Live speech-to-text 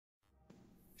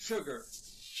sugar,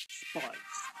 spice,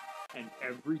 and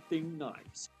everything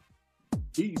nice.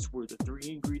 These were the 3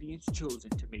 ingredients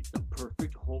chosen to make the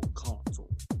perfect home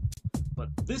console. But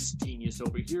this genius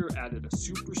over here added a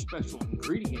super special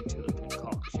ingredient to the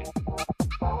concoction.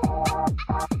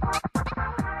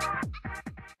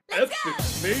 Epic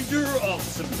Major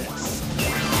Awesomeness!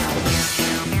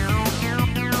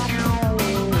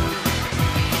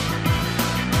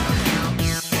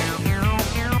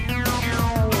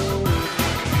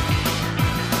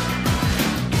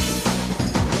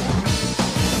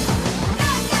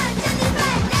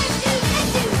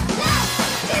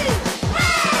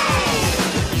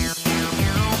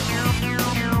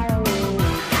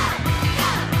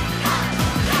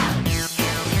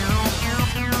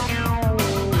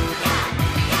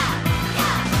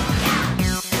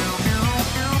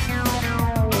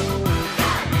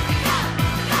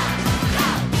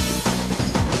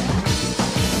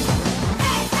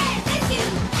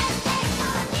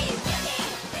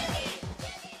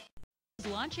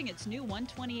 Launching its new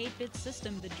 128-bit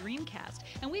system, the Dreamcast,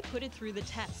 and we put it through the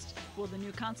test. Will the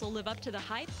new console live up to the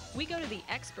hype? We go to the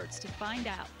experts to find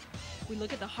out. We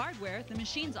look at the hardware, the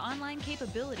machine's online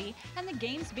capability, and the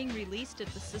games being released at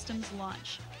the system's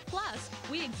launch. Plus,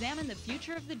 we examine the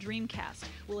future of the Dreamcast.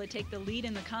 Will it take the lead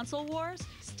in the console wars?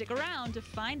 Stick around to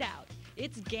find out.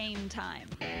 It's game time.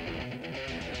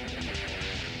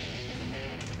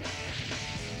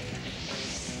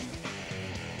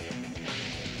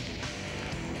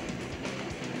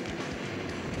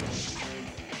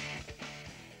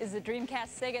 Is the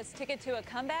Dreamcast Sega's ticket to a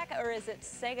comeback, or is it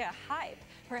Sega hype?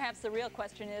 Perhaps the real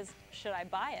question is, should I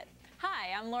buy it?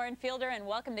 Hi, I'm Lauren Fielder, and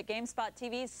welcome to Gamespot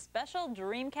TV's special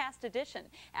Dreamcast edition.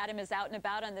 Adam is out and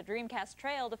about on the Dreamcast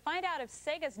trail to find out if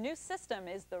Sega's new system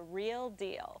is the real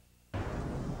deal.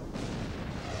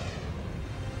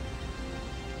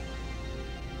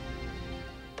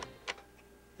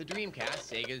 The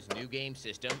Dreamcast, Sega's new game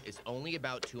system, is only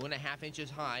about 2.5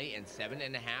 inches high and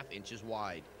 7.5 inches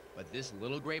wide. But this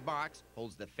little gray box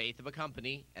holds the faith of a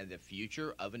company and the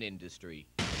future of an industry.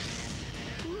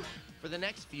 For the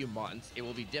next few months, it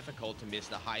will be difficult to miss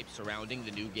the hype surrounding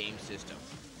the new game system.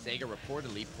 Sega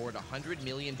reportedly poured $100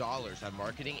 million on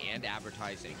marketing and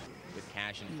advertising. With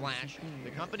cash and flash,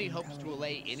 the company hopes to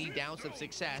allay any doubts of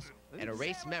success and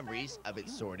erase memories of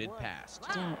its sordid past.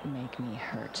 Don't make me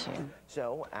hurt you.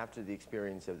 So, after the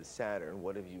experience of the Saturn,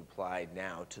 what have you applied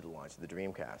now to the launch of the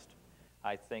Dreamcast?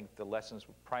 I think the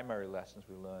primary lessons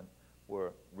we learned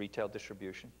were retail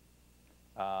distribution,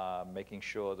 making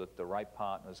sure that the right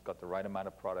partners got the right amount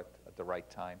of product at the right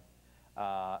time,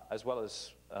 as well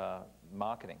as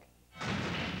marketing.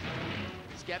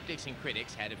 Skeptics and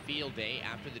critics had a field day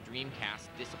after the Dreamcast's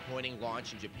disappointing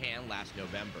launch in Japan last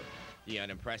November. The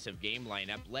unimpressive game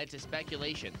lineup led to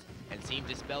speculations and seemed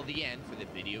to spell the end for the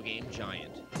video game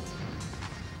giant.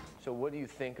 So what do you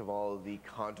think of all of the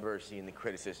controversy and the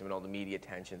criticism and all the media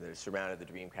attention that has surrounded the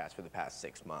Dreamcast for the past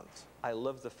 6 months? I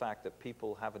love the fact that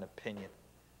people have an opinion,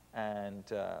 and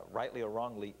rightly or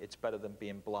wrongly, it's better than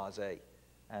being blasé.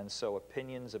 And so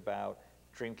opinions about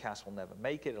Dreamcast will never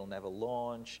make it, it'll never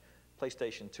launch,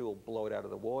 PlayStation 2 will blow it out of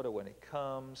the water when it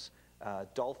comes,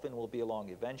 Dolphin will be along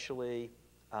eventually.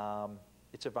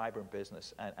 It's a vibrant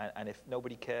business, and if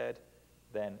nobody cared,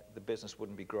 then the business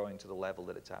wouldn't be growing to the level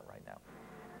that it's at right now.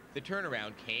 The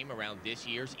turnaround came around this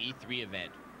year's E3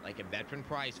 event. Like a veteran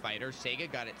prize fighter, Sega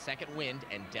got its second wind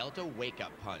and dealt a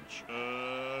wake-up punch.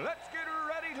 Let's get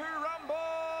ready to rumble!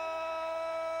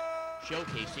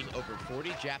 Showcasing over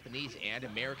 40 Japanese and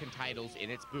American titles in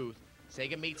its booth,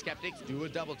 Sega made skeptics do a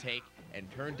double take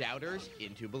and turned doubters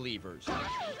into believers.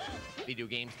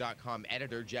 Videogames.com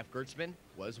editor Jeff Gertzman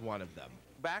was one of them.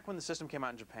 Back when the system came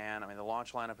out in Japan, I mean, the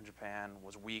launch lineup in Japan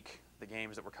was weak. The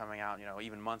games that were coming out, you know,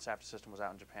 even months after the system was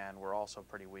out in Japan were also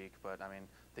pretty weak. But, I mean,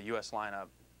 the U.S. lineup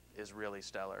is really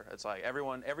stellar. It's like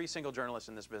every single journalist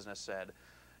in this business said,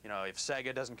 you know, if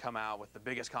Sega doesn't come out with the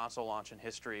biggest console launch in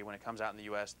history when it comes out in the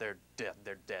U.S., they're dead,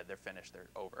 they're finished, they're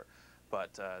over.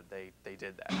 But they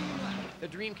did that. The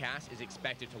Dreamcast is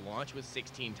expected to launch with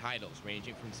 16 titles,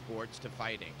 ranging from sports to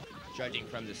fighting. Judging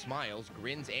from the smiles,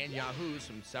 grins, and yahoos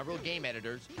from several game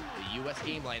editors, the U.S.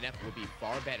 game lineup will be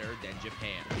far better than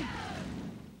Japan.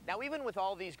 Now, even with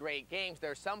all these great games,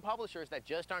 there are some publishers that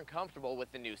just aren't comfortable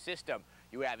with the new system.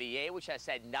 You have EA, which has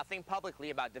said nothing publicly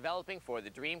about developing for the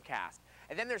Dreamcast.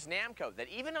 And then there's Namco, that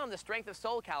even on the strength of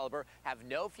Soul Calibur, have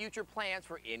no future plans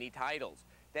for any titles.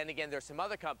 Then again, there's some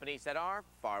other companies that are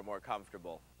far more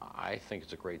comfortable. I think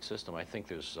it's a great system. I think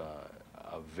there's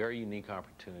a very unique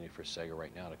opportunity for Sega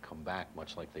right now to come back,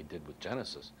 much like they did with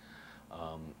Genesis,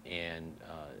 and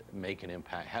make an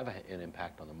impact, have an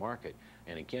impact on the market.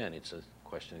 And again, it's a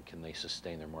question of can they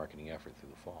sustain their marketing effort through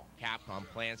the fall. Capcom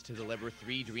plans to deliver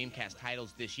 3 Dreamcast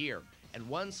titles this year and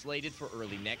 1 slated for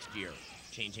early next year.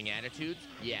 Changing attitudes?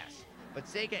 Yes. But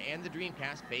Sega and the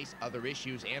Dreamcast face other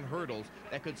issues and hurdles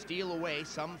that could steal away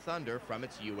some thunder from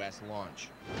its U.S. launch.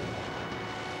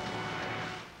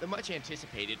 The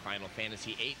much-anticipated Final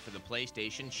Fantasy VIII for the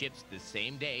PlayStation ships the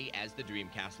same day as the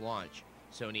Dreamcast launch.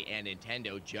 Sony and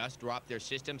Nintendo just dropped their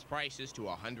system's prices to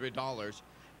 $100,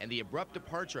 and the abrupt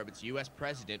departure of its U.S.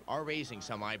 president are raising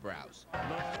some eyebrows.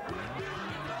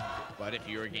 But if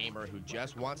you're a gamer who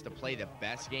just wants to play the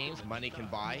best games money can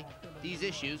buy, these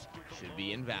issues should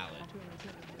be invalid.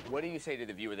 What do you say to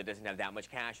the viewer that doesn't have that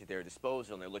much cash at their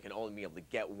disposal and they're looking only to be able to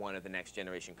get one of the next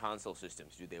generation console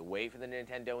systems? Do they wait for the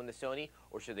Nintendo and the Sony,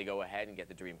 or should they go ahead and get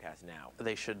the Dreamcast now?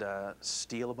 They should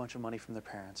steal a bunch of money from their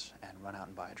parents and run out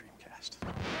and buy a Dreamcast.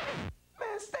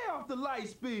 Man, stay off the light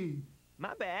speed.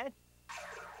 My bad.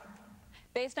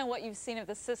 Based on what you've seen of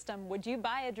the system, would you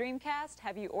buy a Dreamcast?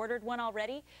 Have you ordered one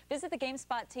already? Visit the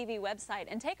Gamespot TV website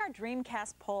and take our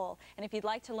Dreamcast poll. And if you'd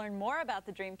like to learn more about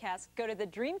the Dreamcast, go to the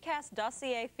Dreamcast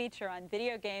dossier feature on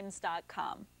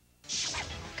videogames.com.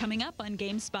 Coming up on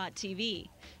Gamespot TV,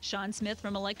 Sean Smith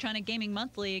from Electronic Gaming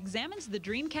Monthly examines the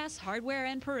Dreamcast hardware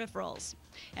and peripherals.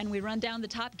 And we run down the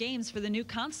top games for the new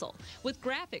console, with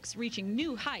graphics reaching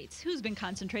new heights. Who's been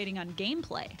concentrating on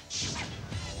gameplay?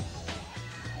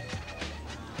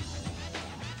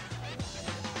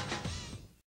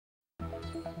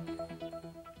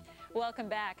 Welcome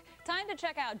back. Time to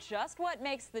check out just what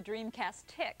makes the Dreamcast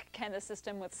tick. Can the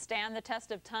system withstand the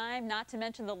test of time, not to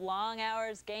mention the long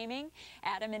hours gaming?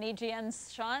 Adam and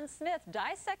EGN's Sean Smith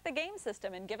dissect the game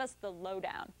system and give us the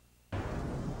lowdown.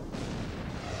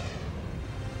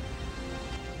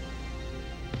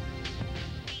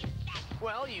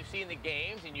 Well, you've seen the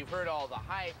games and you've heard all the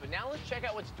hype, but now let's check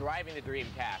out what's driving the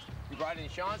Dreamcast. We brought in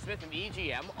Sean Smith from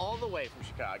EGM all the way from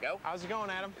Chicago. How's it going,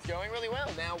 Adam? It's going really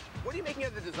well. Now, what are you making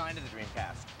of the design of the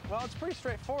Dreamcast? Well, it's pretty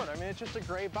straightforward. I mean, it's just a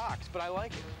gray box, but I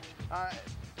like it.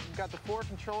 You've got the 4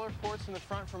 controller ports in the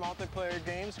front for multiplayer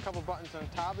games, a couple buttons on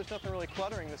top. There's nothing really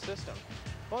cluttering the system.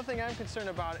 The only thing I'm concerned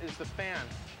about is the fan.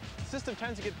 The system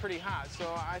tends to get pretty hot,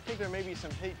 so I think there may be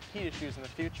some heat issues in the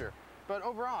future. But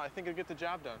overall, I think it'll get the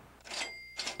job done.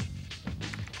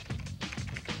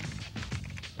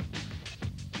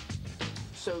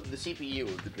 So the CPU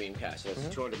of the Dreamcast, that's a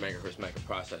 200 megahertz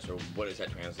microprocessor. What does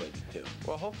that translate to?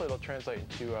 Well, hopefully it'll translate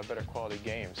into better quality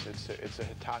games. It's a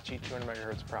Hitachi 200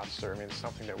 megahertz processor. I mean, it's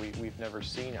something that we've never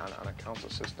seen on a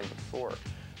console system before.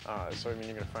 So I mean,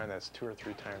 you're going to find that's 2 or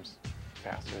 3 times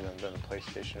faster than the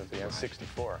PlayStation or the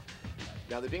N64.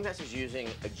 Now, the Dreamcast is using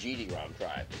a GD-ROM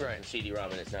drive. Right. And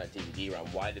CD-ROM, and it's not DVD-ROM.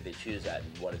 Why did they choose that,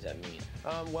 and what does that mean?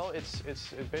 Well, it's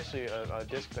basically a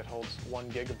disk that holds 1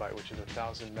 gigabyte, which is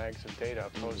 1,000 megs of data,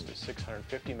 opposed to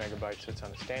 650 megabytes that's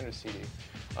on a standard CD.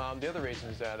 The other reason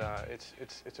is that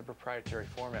it's a proprietary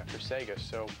format for Sega,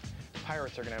 so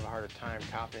pirates are going to have a harder time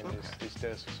copying these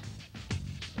disks.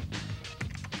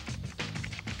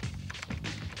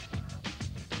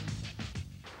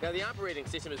 Now, the operating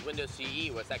system is Windows CE.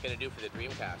 What's that going to do for the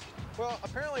Dreamcast? Well,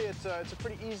 apparently it's a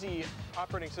pretty easy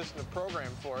operating system to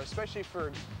program for, especially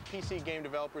for PC game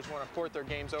developers who want to port their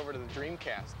games over to the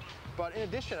Dreamcast. But in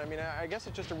addition, I mean, I guess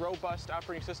it's just a robust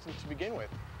operating system to begin with.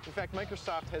 In fact,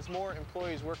 Microsoft has more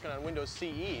employees working on Windows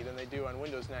CE than they do on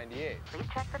Windows 98. Please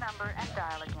check the number and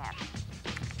dial again.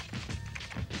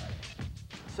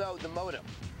 So, the modem.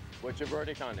 What's your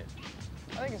verdict on it?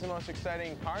 I think it's the most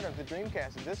exciting part of the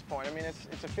Dreamcast at this point. I mean,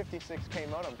 it's a 56K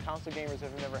modem. Console gamers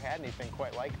have never had anything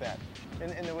quite like that.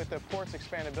 And with the ports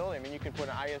expandability, I mean, you can put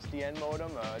an ISDN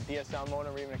modem, a DSL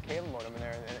modem, or even a cable modem in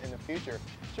there in the future.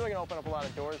 It's really going to open up a lot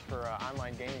of doors for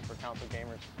online gaming for console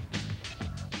gamers.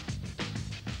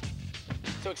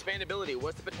 So expandability,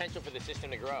 what's the potential for the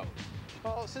system to grow?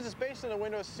 Well, since it's based on the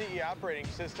Windows CE operating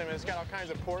system, and it's got all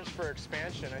kinds of ports for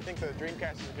expansion, I think the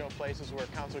Dreamcast is going to places where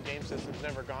console game systems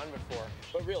never gone before.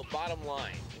 But real, bottom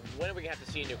line, when are we going to have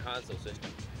to see a new console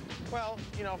system? Well,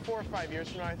 you know, 4 or 5 years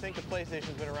from now, I think the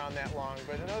PlayStation's been around that long,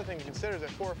 but another thing to consider is that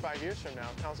 4 or 5 years from now,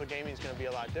 console gaming is going to be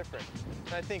a lot different.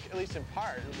 And I think, at least in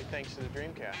part, it'll be thanks to the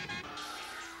Dreamcast.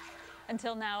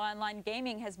 Until now, online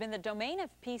gaming has been the domain of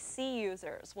PC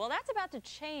users. Well, that's about to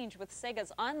change with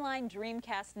Sega's online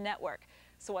Dreamcast network.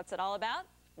 So what's it all about?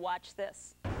 Watch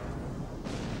this.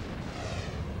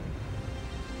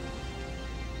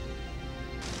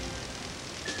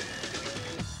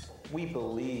 We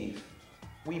believe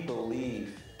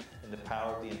in the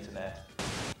power of the internet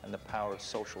and the power of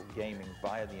social gaming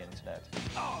via the internet.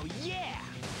 Oh, yeah!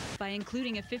 By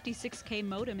including a 56K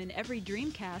modem in every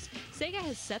Dreamcast, Sega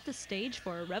has set the stage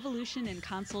for a revolution in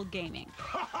console gaming.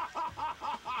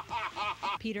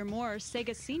 Peter Moore,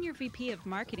 Sega's Senior VP of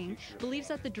Marketing, believes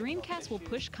that the Dreamcast will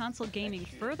push console gaming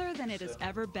further than it has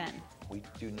ever been. We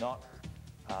do not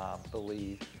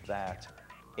believe that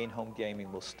in-home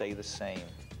gaming will stay the same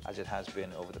as it has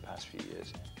been over the past few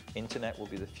years. Internet will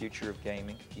be the future of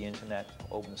gaming. The internet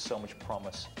opens so much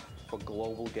promise for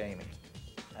global gaming,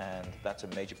 and that's a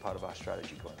major part of our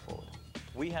strategy going forward.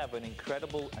 We have an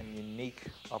incredible and unique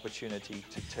opportunity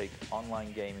to take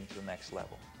online gaming to the next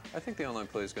level. I think the online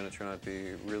play is going to turn out to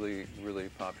be really, really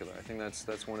popular. I think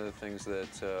that's one of the things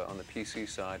that on the PC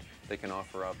side they can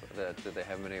offer up that they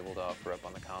haven't been able to offer up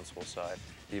on the console side.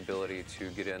 The ability to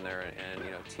get in there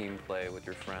and team play with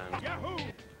your friends. Yahoo!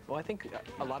 Well, I think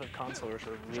a lot of consolers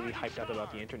are really hyped up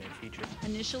about the internet features.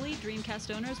 Initially,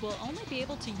 Dreamcast owners will only be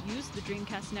able to use the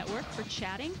Dreamcast network for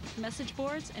chatting, message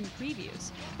boards, and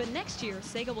previews. But next year,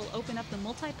 Sega will open up the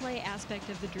multiplayer aspect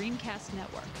of the Dreamcast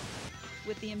network.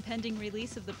 With the impending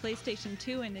release of the PlayStation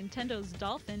 2 and Nintendo's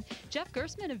Dolphin, Jeff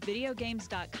Gersman of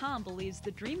VideoGames.com believes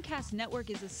the Dreamcast network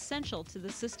is essential to the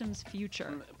system's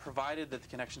future. Provided that the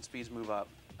connection speeds move up,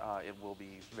 it will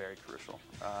be very crucial.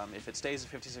 If it stays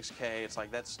at 56K, it's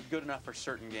like that's good enough for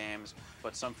certain games,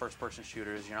 but some first-person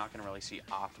shooters, you're not going to really see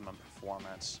optimum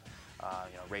performance.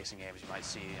 Racing games, you might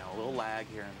see a little lag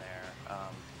here and there.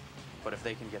 But if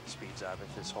they can get the speeds up,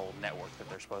 if this whole network that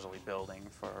they're supposedly building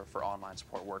for online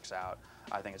support works out,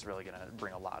 I think it's really going to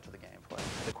bring a lot to the gameplay.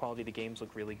 The quality of the games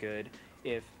look really good.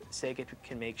 If Sega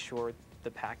can make sure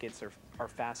the packets are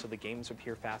fast so the games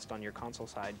appear fast on your console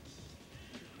side,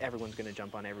 everyone's going to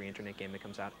jump on every internet game that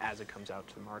comes out as it comes out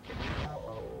to the market.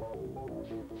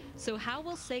 So how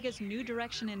will Sega's new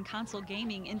direction in console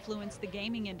gaming influence the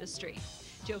gaming industry?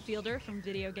 Joe Fielder from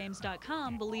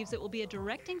VideoGames.com believes it will be a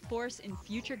directing force in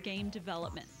future game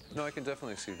development. No, I can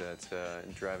definitely see that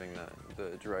driving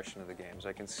the direction of the games.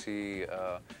 I can see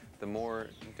the more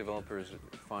developers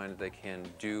find they can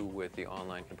do with the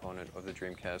online component of the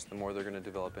Dreamcast, the more they're going to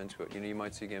develop into it. You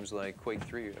might see games like Quake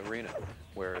 3 Arena,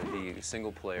 where the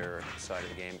single-player side of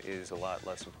the game is a lot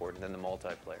less important than the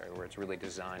multiplayer, where it's really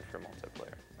designed for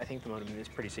multiplayer. I think the modem is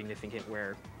pretty significant,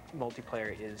 where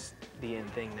multiplayer is the in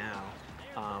thing now.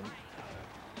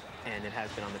 And it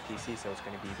has been on the PC, so it's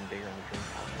going to be even bigger on the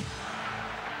Dreamcast.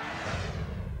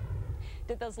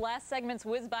 Did those last segments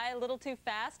whiz by a little too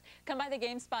fast? Come by the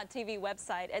Gamespot TV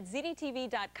website at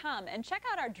zdtv.com and check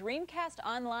out our Dreamcast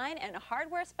online and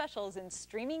hardware specials in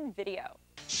streaming video.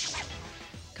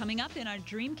 Coming up in our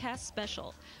Dreamcast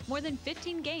special, more than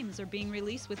 15 games are being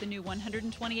released with the new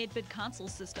 128-bit console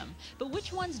system. But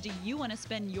which ones do you want to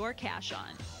spend your cash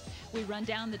on? We run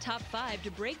down the top 5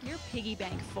 to break your piggy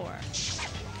bank for.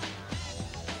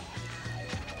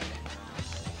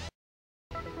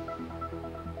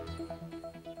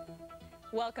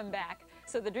 Welcome back.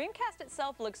 So the Dreamcast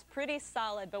itself looks pretty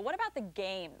solid, but what about the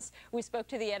games? We spoke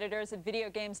to the editors at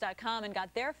VideoGames.com and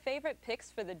got their favorite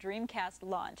picks for the Dreamcast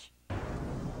launch.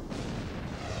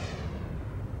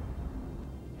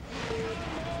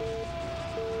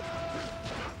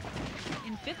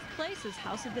 In 5th place is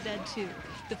House of the Dead 2,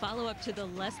 the follow-up to the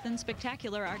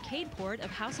less-than-spectacular arcade port of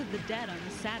House of the Dead on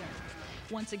the Saturn.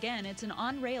 Once again, it's an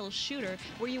on-rails shooter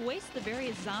where you waste the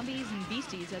various zombies and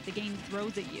beasties that the game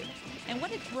throws at you. And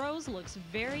what it throws looks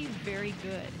very, very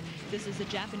good. This is a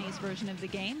Japanese version of the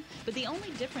game, but the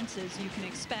only differences you can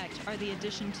expect are the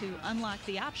addition to unlock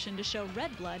the option to show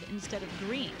red blood instead of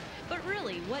green. But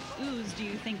really, what ooze do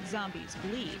you think zombies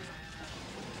bleed?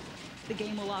 The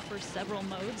game will offer several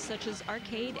modes, such as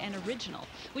Arcade and Original,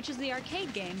 which is the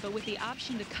arcade game but with the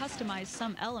option to customize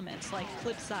some elements like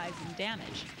clip size and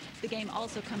damage. The game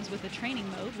also comes with a training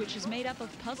mode, which is made up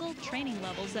of puzzle training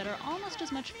levels that are almost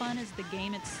as much fun as the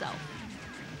game itself.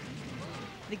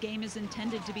 The game is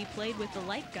intended to be played with the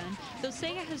light gun, though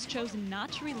Sega has chosen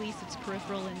not to release its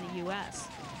peripheral in the US.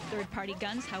 Third-party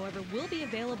guns, however, will be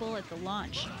available at the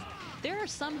launch. There are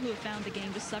some who have found the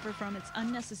game to suffer from its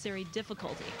unnecessary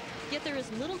difficulty, yet there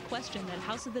is little question that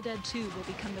House of the Dead 2 will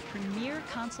become the premier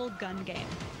console gun game.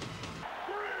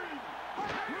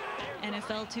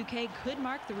 NFL 2K could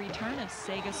mark the return of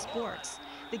Sega Sports.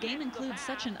 The game includes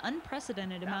such an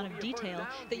unprecedented amount of detail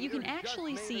that you can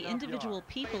actually see individual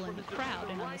people in the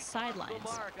crowd and on the sidelines.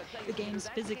 The game's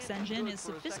physics engine is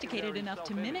sophisticated enough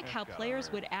to mimic how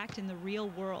players would act in the real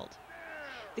world.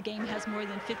 The game has more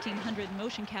than 1,500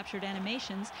 motion-captured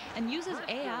animations and uses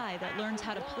AI that learns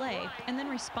how to play and then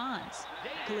responds.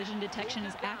 Collision detection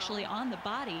is actually on the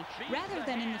body rather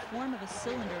than in the form of a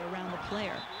cylinder around the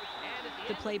player.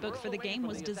 The playbook for the game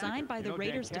was designed by the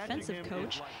Raiders' defensive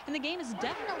coach, and the game is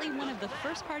definitely one of the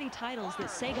first-party titles that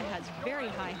Sega has very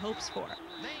high hopes for.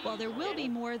 While there will be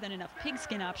more than enough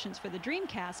pigskin options for the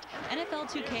Dreamcast, NFL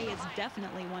 2K is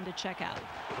definitely one to check out.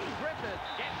 Griffith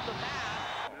gets the pass.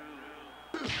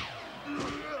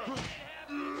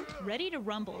 Ready to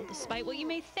Rumble, despite what you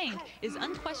may think, is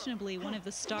unquestionably one of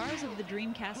the stars of the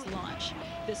Dreamcast launch.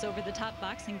 This over-the-top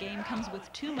boxing game comes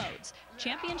with two modes,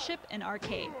 Championship and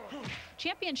Arcade.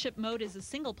 Championship mode is a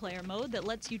single-player mode that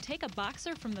lets you take a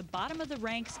boxer from the bottom of the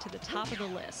ranks to the top of the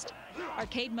list.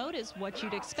 Arcade mode is what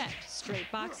you'd expect, straight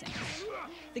boxing.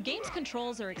 The game's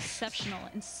controls are exceptional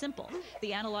and simple.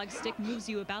 The analog stick moves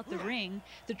you about the ring,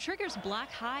 the triggers block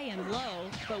high and low,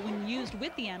 but when used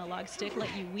with the analog stick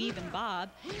let you weave and bob,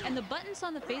 and the buttons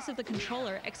on the face of the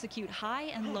controller execute high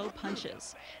and low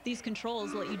punches. These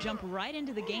controls let you jump right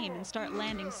into the game and start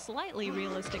landing slightly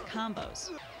realistic combos.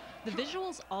 The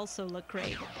visuals also look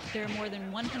great. There are more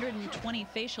than 120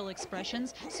 facial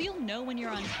expressions, so you'll know when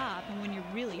you're on top and when you're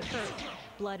really hurt.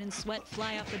 Blood and sweat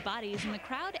fly off the bodies, and the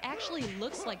crowd actually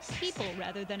looks like people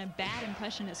rather than a bad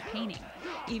impressionist painting.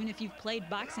 Even if you've played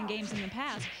boxing games in the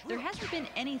past, there hasn't been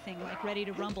anything like Ready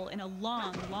to Rumble in a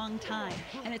long, long time,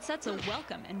 and it sets a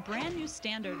welcome and brand new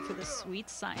standard for the sweet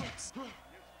science.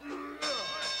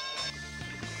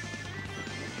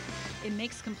 It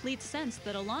makes complete sense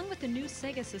that along with the new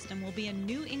Sega system will be a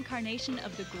new incarnation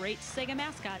of the great Sega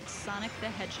mascot, Sonic the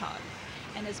Hedgehog.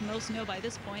 And as most know by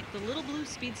this point, the little blue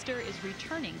speedster is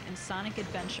returning in Sonic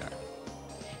Adventure.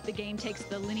 The game takes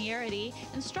the linearity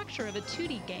and structure of a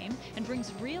 2D game and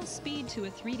brings real speed to a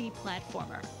 3D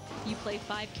platformer. You play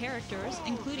 5 characters,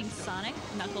 including Sonic,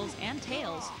 Knuckles, and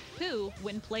Tails, who,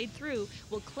 when played through,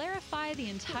 will clarify the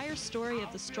entire story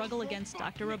of the struggle against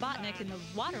Dr. Robotnik and the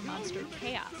water monster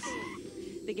Chaos.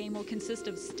 The game will consist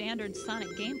of standard Sonic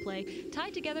gameplay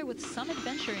tied together with some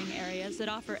adventuring areas that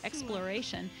offer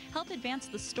exploration, help advance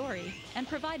the story, and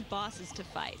provide bosses to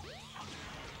fight.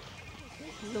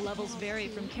 The levels vary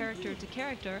from character to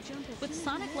character, with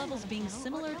Sonic levels being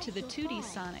similar to the 2D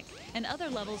Sonic, and other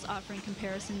levels offering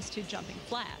comparisons to Jumping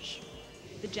Flash.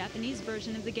 The Japanese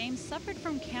version of the game suffered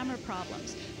from camera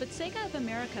problems, but Sega of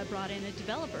America brought in a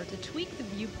developer to tweak the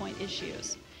viewpoint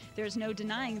issues. There's no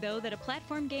denying, though, that a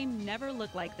platform game never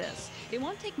looked like this. It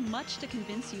won't take much to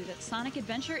convince you that Sonic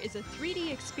Adventure is a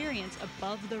 3D experience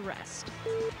above the rest.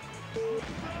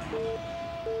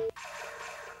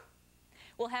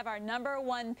 We'll have our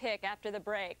 #1 pick after the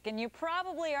break, and you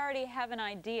probably already have an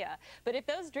idea. But if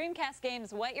those Dreamcast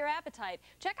games whet your appetite,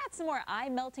 check out some more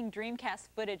eye-melting Dreamcast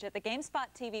footage at the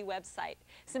Gamespot TV website.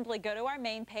 Simply go to our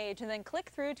main page and then click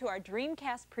through to our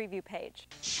Dreamcast preview page.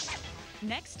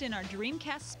 Next in our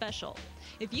Dreamcast special,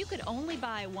 if you could only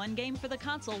buy one game for the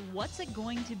console, what's it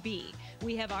going to be?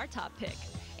 We have our top pick.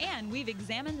 And we've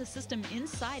examined the system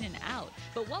inside and out,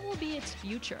 but what will be its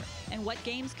future? And what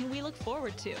games can we look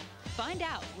forward to? Find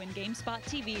out when Gamespot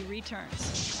TV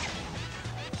returns.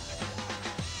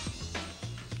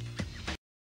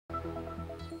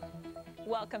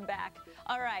 Welcome back.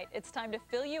 All right, it's time to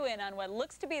fill you in on what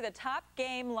looks to be the top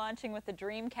game launching with the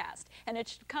Dreamcast, and it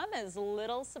should come as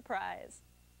little surprise.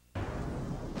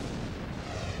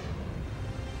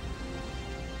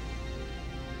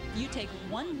 You take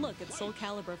one look at Soul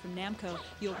Calibur from Namco,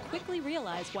 you'll quickly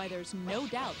realize why there's no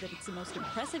doubt that it's the most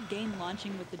impressive game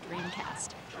launching with the Dreamcast.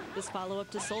 This follow-up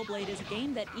to Soul Blade is a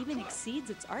game that even exceeds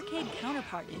its arcade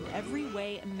counterpart in every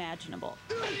way imaginable.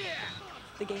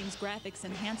 The game's graphics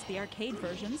enhance the arcade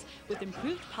versions with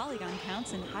improved polygon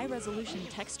counts and high-resolution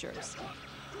textures.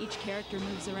 Each character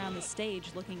moves around the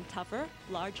stage looking tougher,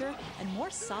 larger, and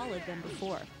more solid than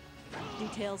before.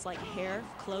 Details like hair,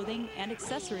 clothing, and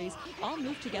accessories all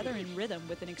move together in rhythm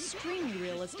with an extremely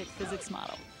realistic physics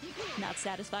model. Not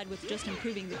satisfied with just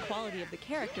improving the quality of the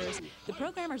characters, the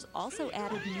programmers also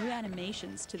added new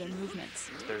animations to their movements.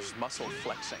 There's muscle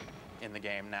flexing in the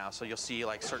game now, so you'll see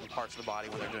like certain parts of the body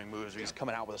when they're doing moves. When he's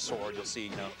coming out with a sword, you'll see,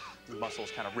 the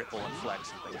muscles kind of ripple and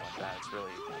flex and things like that. It's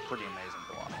really pretty amazing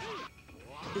to watch.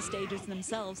 The stages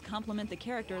themselves complement the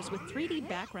characters with 3D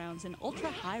backgrounds and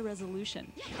ultra-high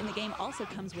resolution, and the game also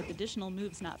comes with additional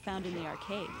moves not found in the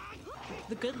arcade.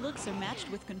 The good looks are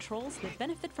matched with controls that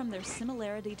benefit from their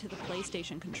similarity to the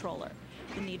PlayStation controller.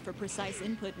 The need for precise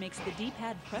input makes the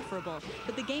D-pad preferable,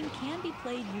 but the game can be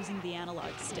played using the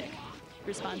analog stick.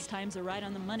 Response times are right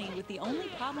on the money, with the only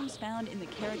problems found in the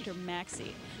character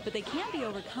Maxi, but they can be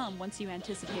overcome once you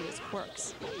anticipate his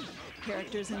quirks.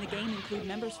 Characters in the game include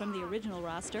members from the original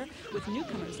roster, with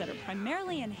newcomers that are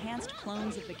primarily enhanced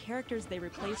clones of the characters they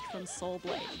replaced from Soul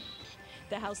Blade.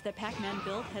 The house that Pac-Man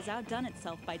built has outdone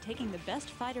itself by taking the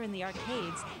best fighter in the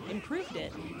arcades, improved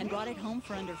it, and brought it home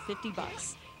for under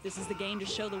 $50. This is the game to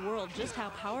show the world just how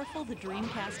powerful the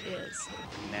Dreamcast is.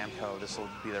 Namco, this will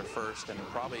be their first and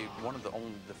probably one of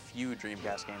the few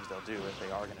Dreamcast games they'll do if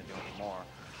they are going to do any more.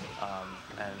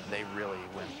 And they really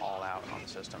went all out on the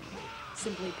system.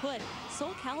 Simply put,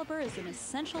 Soul Calibur is an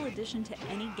essential addition to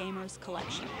any gamer's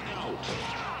collection.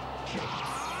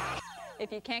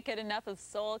 If you can't get enough of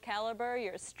Soul Calibur,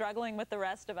 you're struggling with the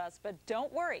rest of us. But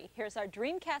don't worry, here's our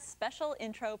Dreamcast special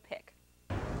intro pick.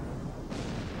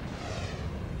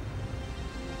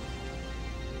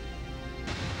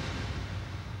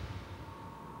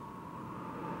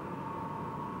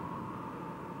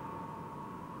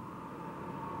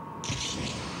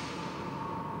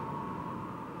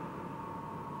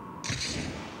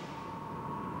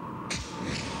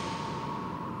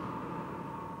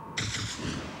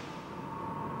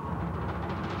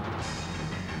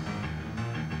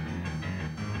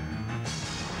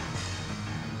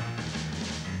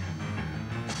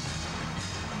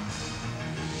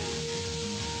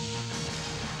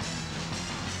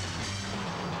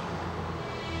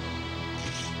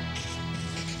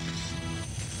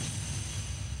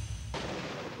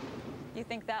 You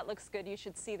think that looks good, you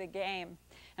should see the game.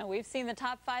 And we've seen the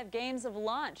top 5 games of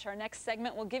launch. Our next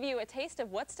segment will give you a taste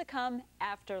of what's to come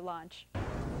after launch.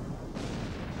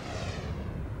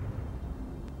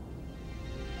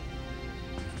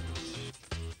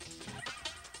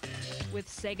 With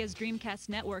Sega's Dreamcast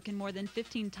network and more than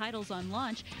 15 titles on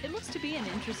launch, it looks to be an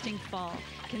interesting fall.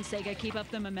 Can Sega keep up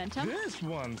the momentum? This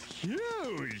one's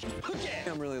huge!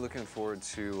 I'm really looking forward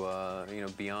to,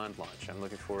 beyond launch. I'm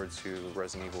looking forward to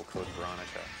Resident Evil Code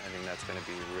Veronica. I think that's going to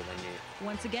be really neat.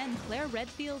 Once again, Claire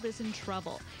Redfield is in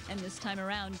trouble. And this time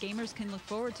around, gamers can look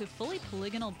forward to fully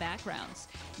polygonal backgrounds.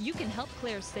 You can help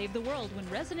Claire save the world when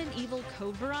Resident Evil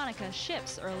Code Veronica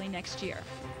ships early next year.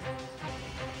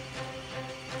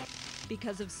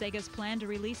 Because of Sega's plan to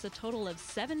release a total of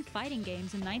 7 fighting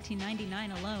games in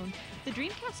 1999 alone, the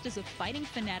Dreamcast is a fighting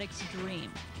fanatic's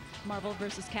dream. Marvel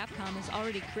vs. Capcom has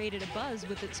already created a buzz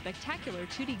with its spectacular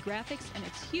 2D graphics and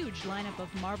its huge lineup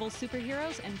of Marvel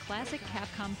superheroes and classic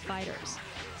Capcom fighters.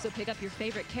 So pick up your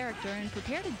favorite character and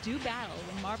prepare to do battle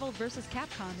when Marvel vs.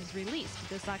 Capcom is released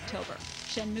this October.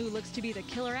 Shenmue looks to be the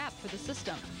killer app for the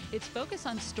system. Its focus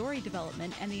on story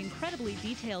development and the incredibly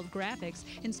detailed graphics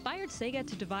inspired Sega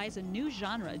to devise a new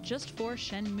genre just for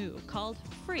Shenmue called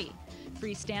Free.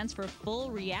 Free stands for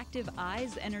Full Reactive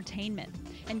Eyes Entertainment,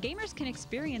 and gamers can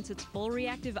experience its Full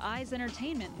Reactive Eyes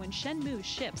Entertainment when Shenmue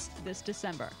ships this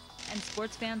December. And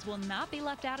sports fans will not be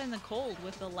left out in the cold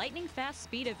with the lightning-fast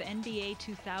speed of NBA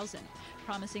 2000.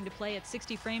 Promising to play at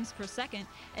 60 frames per second,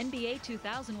 NBA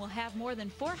 2000 will have more than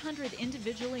 400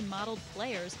 individually modeled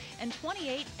players and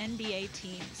 28 NBA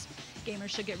teams. Gamers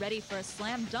should get ready for a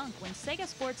slam dunk when Sega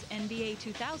Sports NBA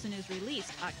 2000 is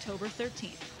released October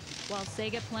 13th. While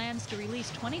Sega plans to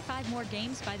release 25 more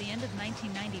games by the end of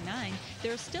 1999,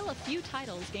 there are still a few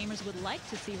titles gamers would like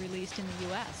to see released in the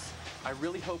U.S. I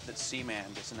really hope that Seaman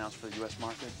gets announced for the U.S.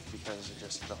 market because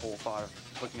just the whole thought of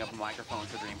hooking up a microphone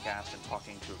for Dreamcast and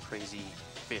talking to a crazy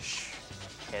fish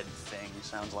head thing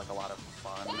sounds like a lot of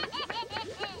fun.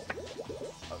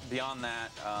 Beyond that,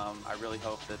 I really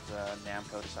hope that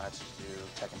Namco decides to do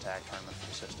Tekken Tag tournament for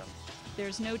the system.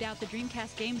 There's no doubt the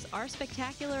Dreamcast games are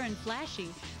spectacular and flashy,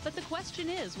 but the question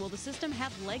is, will the system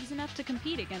have legs enough to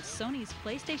compete against Sony's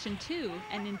PlayStation 2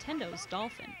 and Nintendo's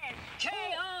Dolphin?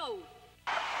 KO!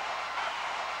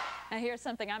 Now here's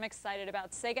something I'm excited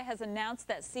about. Sega has announced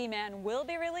that Seaman will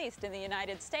be released in the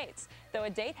United States, though a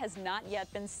date has not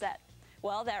yet been set.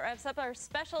 Well, that wraps up our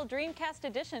special Dreamcast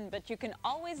edition, but you can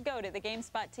always go to the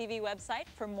Gamespot TV website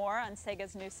for more on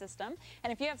Sega's new system.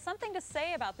 And if you have something to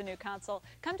say about the new console,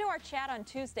 come to our chat on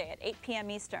Tuesday at 8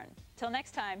 p.m. Eastern. Till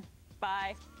next time,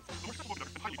 bye.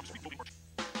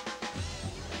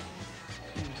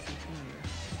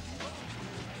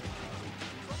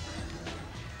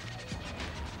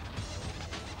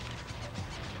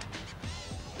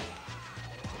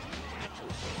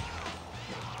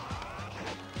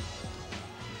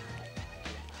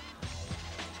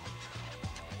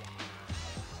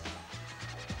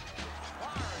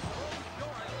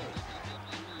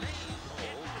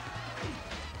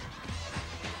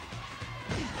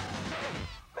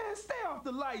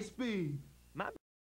 The light speed.